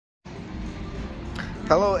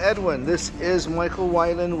Hello Edwin, this is Michael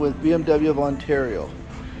Weiland with BMW of Ontario.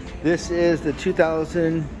 This is the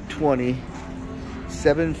 2020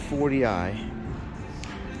 740i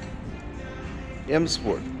M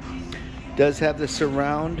Sport. Does have the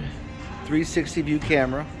surround 360 view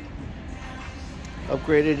camera,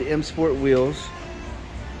 upgraded M Sport wheels,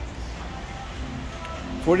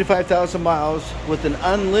 45,000 miles with an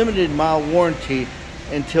unlimited mile warranty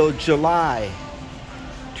until July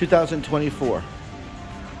 2024.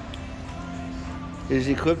 It is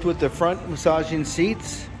equipped with the front massaging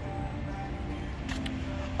seats,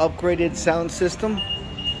 upgraded sound system.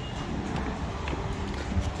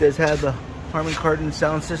 It does have the Harman Kardon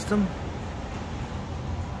sound system.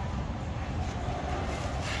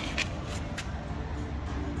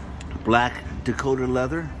 Black Dakota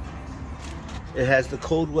leather. It has the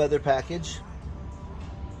cold weather package.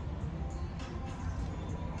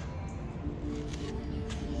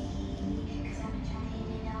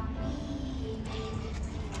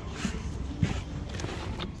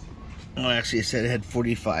 Oh, actually it said it had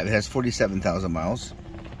 45. It has 47,000 miles.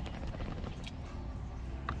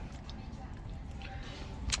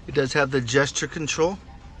 It does have the gesture control.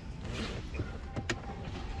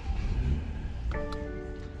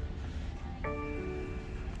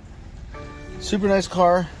 Super nice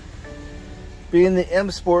car. Being the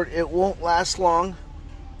M Sport, it won't last long.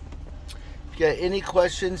 If you got any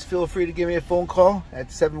questions, feel free to give me a phone call at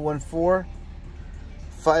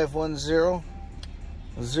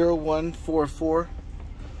 714-510-0144.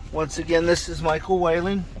 Once again, this is Michael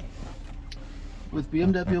Weiland with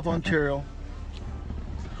BMW of Ontario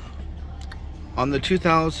on the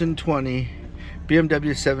 2020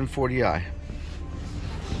 BMW 740i.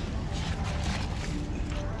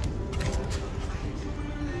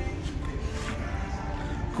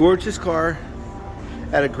 Gorgeous car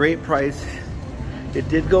at a great price. It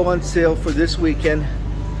did go on sale for this weekend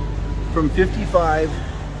from $55,000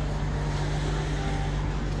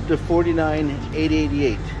 to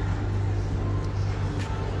 $49,888.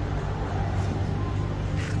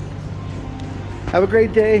 Have a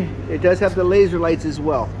great day. It does have the laser lights as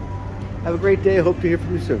well. Have a great day. Hope to hear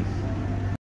from you soon.